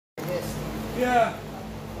Yeah.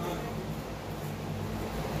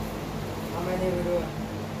 How many we doing?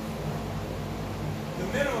 The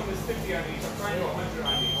minimum is 50 on each. I'm trying to do 100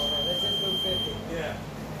 on each. Okay, let's just do 50. Yeah.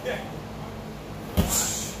 Yeah.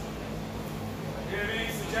 Do you have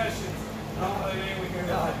any suggestions? Maybe we can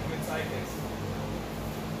have good sidekicks.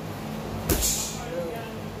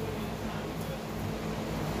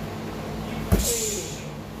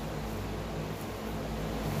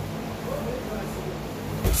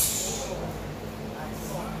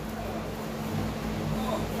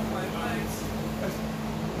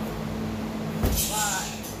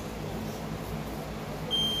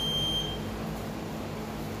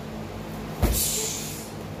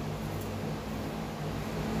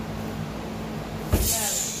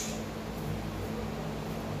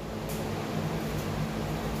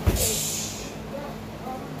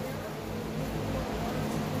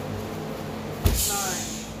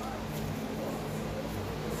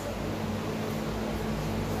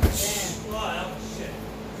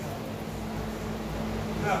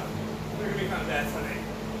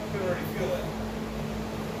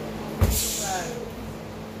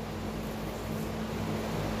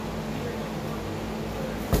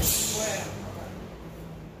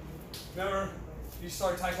 Remember, you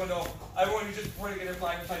start Taekwondo. Everyone who just before they get their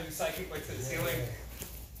flag and try to do sidekick like to the ceiling.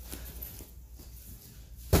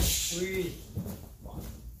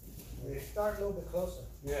 We start a little bit closer.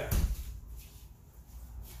 Yeah.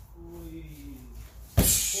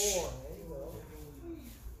 4. There you go.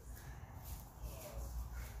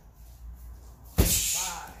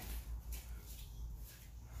 5.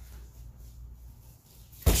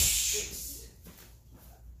 6.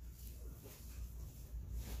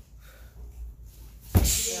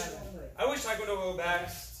 7. I wish Taekwondo would go back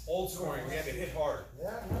old scoring. We had to hit hard.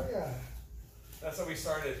 Yeah, yeah. That's how we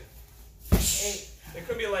started. 8. It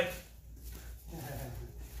could be like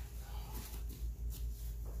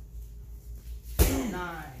 9.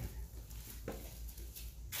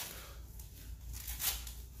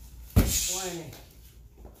 20.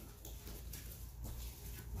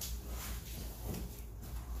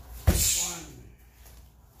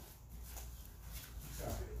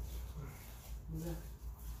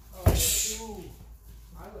 2.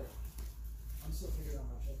 I'm still figuring out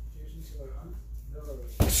my certification, so I'm no the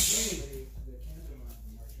Canada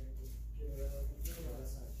march rate.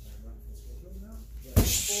 That's not run for schedule now.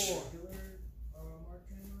 4. Regular march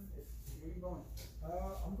train line. Where are you going?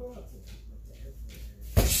 I'm going up to airport.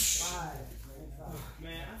 5.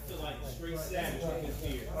 Man, I feel like a straight savage up this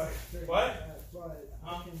here. what? But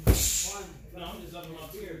Huh? 1. No, I'm just up in my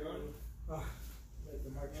beer, bro. like the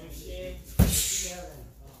march You know train. what I'm saying? 7.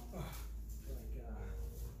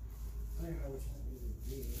 I don't even know which one it would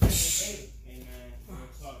be. 8. Hey, man, real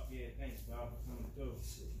talk. Yeah, thanks, Bob, for coming through.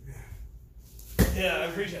 Yeah, I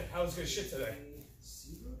appreciate it. How was good shit today?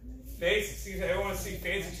 Basic. See, everyone wants to see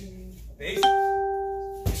basic. Basic.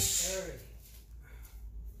 30.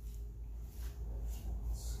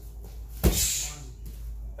 1.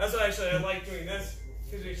 That's what actually I like doing this.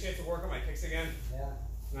 Gives me a chance to work on my kicks again. Yeah.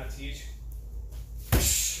 Not teach. 2.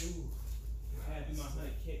 I had to do my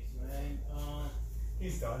 100 kicks, man.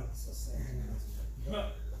 He's done. So sad. 3. Over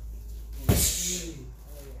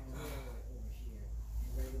here.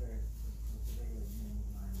 Regular minimum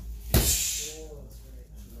line. 4.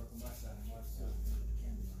 Work on my side and watch the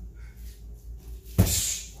candy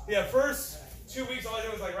line. Yeah, first 2 weeks all I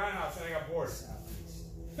did was like roundhouse and I got bored.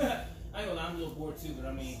 I ain't gonna lie, I'm a little bored too, but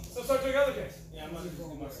I mean, So start doing other kicks. yeah, I'm gonna just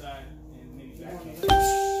do my side and maybe back kick.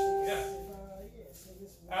 Yeah.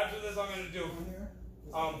 After this I'm gonna do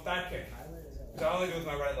back kick. Which I only do with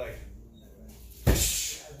my right leg.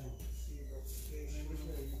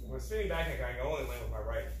 When spinning back kick I can only land with my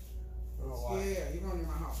right. I don't know why. Yeah, you're going to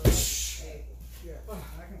my house. 8. Yeah. I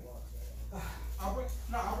can walk. I'll bring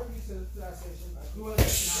you to that station. You want to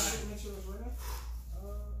make sure it's ready? I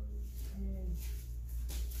mean,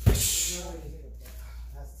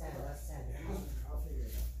 That's 10. That's 10. I'll figure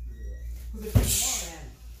it out. Because if you want,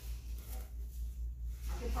 10.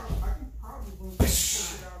 I can probably bring it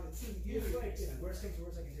down to 2 years. It's like, worst comes to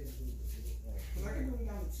worst, I can take it to Because I can bring it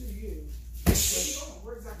down to 2 years. Where you going?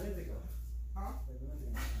 Where exactly? Where they go? Huh?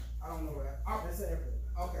 I don't know where that. Oh, That's the airport.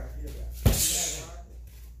 okay. Yeah. Alright.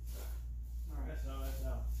 That's all, that's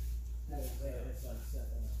all. That's like 7.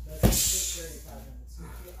 That's 35 minutes.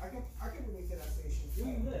 I can bring you to that station. Where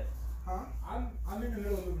do you live? Huh? I'm in the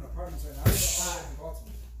middle of moving apartments right now. I live all in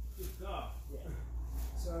Baltimore. Good God. Yeah.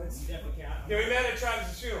 So it's. You definitely can't. Yeah, we met at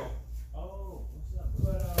Travis's funeral. Oh, what's up?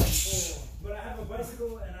 But I have a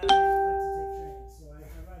bicycle and I like to take trains, so I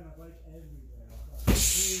ride my bike everywhere.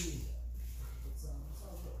 It's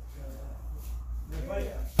all good. My bike.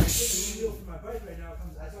 getting a wheel for my bike right now.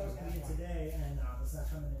 I thought it was coming in today, and it's not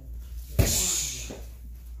coming in.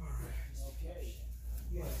 Okay.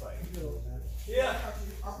 Yeah. Yeah.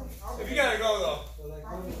 If you gotta go though. So like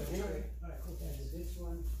going to the Alright, cool. this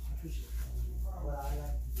one, I appreciate it. what I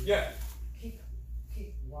like to do, Yeah.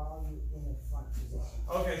 kick while you're in the front position.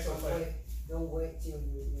 Okay, so it's like Don't wait till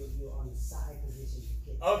you're on the side position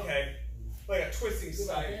to kick. okay, like a twisting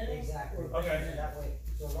side. Exactly. Okay. That way.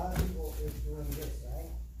 So a lot of people is doing this,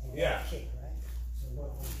 right? And then Yeah. kick, right? So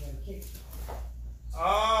look, when you kick,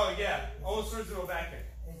 Oh yeah, almost turns into a back kick.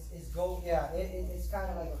 it's go, yeah, it's kind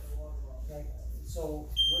of like so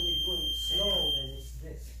when you're doing it slow, then it's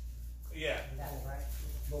this, Yeah. and that, right?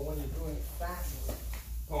 But when you're doing it fast,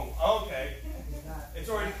 Boom. Okay. it's not. It's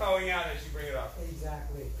already throwing out as you bring it up.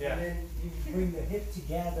 Exactly. Yeah. And then you bring the hip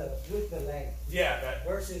together with the leg Yeah. That.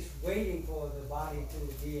 versus waiting for the body to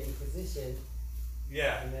be in position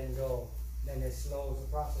Yeah. and then go. Then it slows the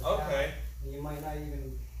process Okay. down. And you might not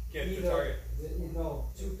even Get the either, target. you know,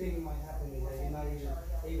 two things might happen is that you're not even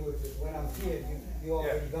able to. When I'm here, you're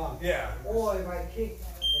already gone. Yeah. Or if I kick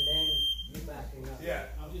and then you backing up. Yeah.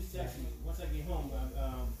 I'll just text you. Once I get home,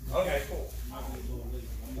 Okay. Cool. might be a little late.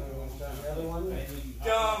 The other one.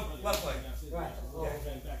 Left leg. Right. Oh, Yeah.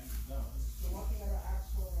 okay, back. No. Oh,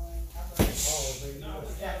 but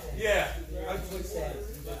you Yeah. switch that.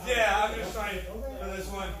 Yeah. I'm just trying for this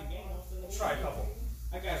one. Try a couple.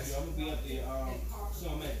 I got you. I'm gonna be up there. So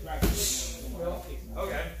I'm at practice.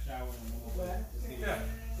 Okay. Shower Yeah.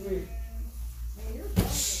 3,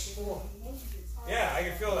 4. Yeah. I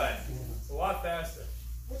can feel that. It's a lot faster.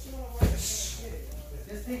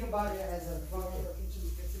 Just think about it as a front kick.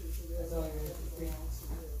 That's all you have to think.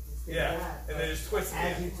 Yeah. And then just twist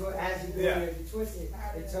As it. you do Yeah. it, you twist it,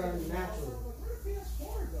 it turns naturally.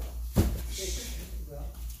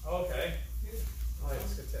 Okay. Oh,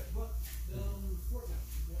 that's a good tip.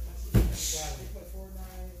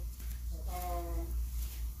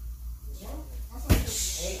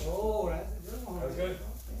 Hey, oh, that's a good one. That was good.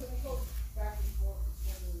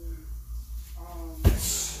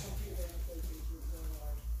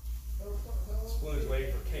 Spoon's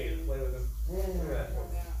waiting for Kane to play with him. Look at that.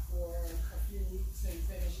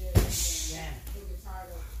 Yeah.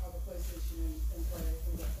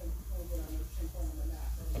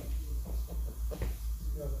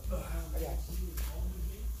 Yeah.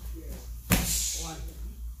 One.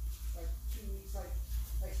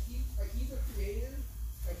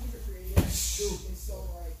 Two. Too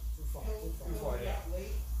far. Too far, yeah.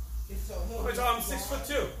 So Which I'm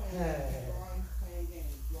 6'2". Yeah.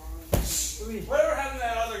 3. Whatever happened to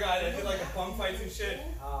that other guy that did like a bum fights and shit?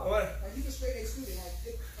 What? Like he's a straight A student.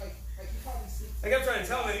 Like you probably see. I kept trying to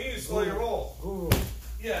tell him that you need to slow your roll. Guru.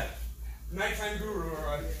 Yeah. Nighttime guru. Or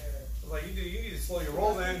I was like, you need to slow your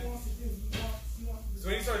roll, man. So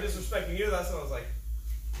when he started disrespecting you, that's when I was like,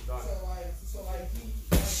 I'm done. So he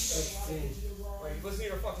Like, listen to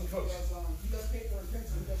your fucking coach. he does paper and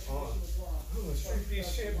pencil. He does tradition as well. Oh, straight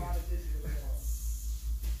piece shit.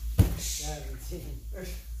 17.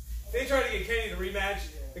 They tried to get Kenny to rematch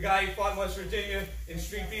the guy who fought in West Virginia in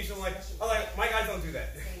Street Beach. I'm like, my guys don't do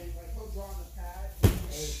that.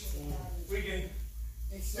 We can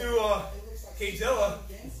do K-Zilla.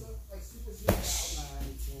 19.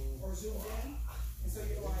 Or zoom in, and so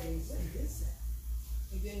you're like, what is that?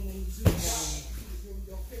 And then when you zoom out, you see this really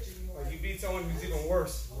dope picture, and you're Like, like, you beat someone who's even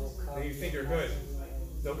worse, and you think you're good.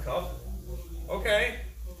 No cup? Okay.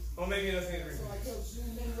 Well, maybe it doesn't need to so rematch. like he'll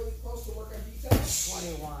zoom in really close to work on details.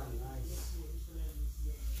 21. Nice.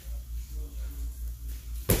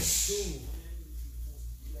 2.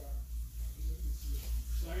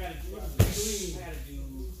 So I gotta do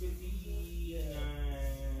 59.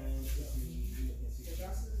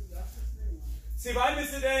 See, if I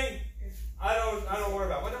miss a day, I don't worry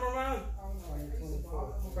about it. What number am I on? I don't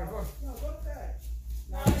know. 24. No, look that.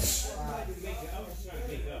 I was trying to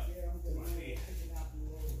make up. Yeah, I'm good. My feet.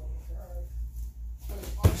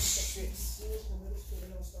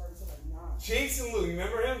 Jason Lou, you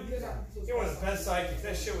remember him? He was one of the best sidekicks.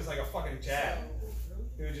 That shit was like a fucking jab.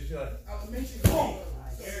 He would just be like, boom!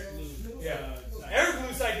 Yeah. Eric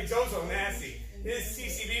Blue's sidekick's also nasty. His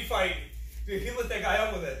CCB fight, dude, he lit that guy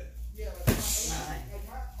up with it. Yeah,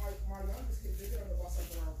 like my youngest kid, they get on the bus like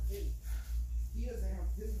around 8. He doesn't have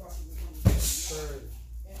his bus is on 3rd.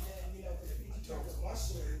 and then, you know, because PT took the bus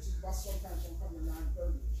share, his bus sometimes don't come to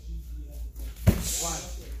 9:30. 1.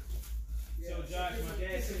 So Josh, my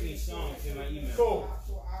dad sent me songs in my email. Cool.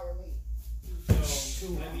 To an hour late. So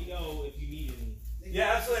let me know if you need any.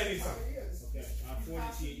 Yeah, absolutely, I need some. Okay, I'll forward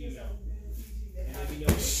it to your email. And let me know.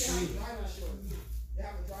 They have a driver's shortage. They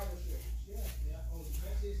have a driver's shortage. Yeah.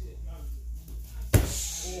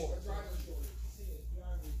 4. a driver shortage.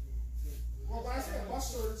 Well, when I say a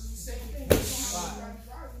bus shortage, it's the same thing. You don't have to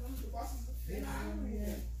drive. You know, the buses, they're not doing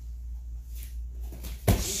anything.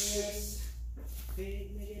 Big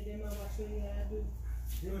nigga, them I watch what you gotta do.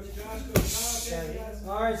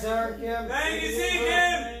 All right, sir, Kim. Thank you, see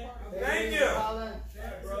Kim. Thank you.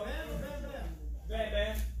 Yeah, bro. Bad,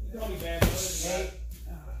 man. You call me bad, bro. Hey.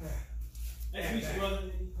 Nice to meet you, brother.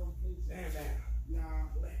 Damn. Nah,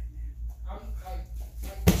 I'm like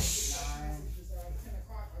 10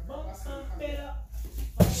 o'clock. I got bus coming.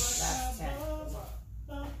 Last 10.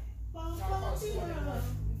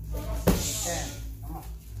 10. Come on.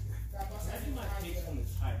 That's my takes on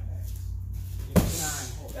this iPad.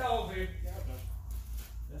 9. Tell dude.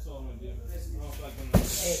 That's all I'm gonna do. I don't feel like I'm 8.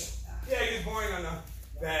 Yeah, he's boring on the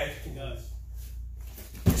bag. He does.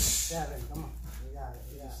 7. Come on. You got it.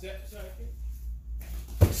 You got it. Step, sorry.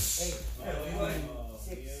 8. Yeah, Levi. 6.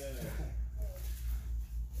 Yeah.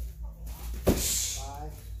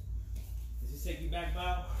 5. Does he take you back,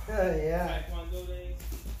 Bao? Yeah. Taekwondo days?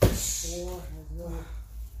 4. Let's go.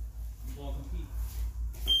 You gonna compete?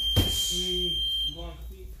 3. You gonna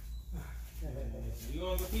compete? You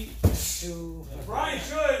gonna compete? 2. Brian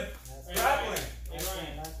should. Grappling. Hey,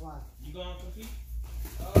 Ryan, Last 1. you gonna compete?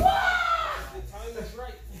 The time is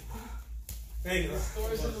right. Thank you.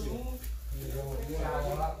 Stories in the room. You got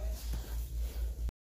one up.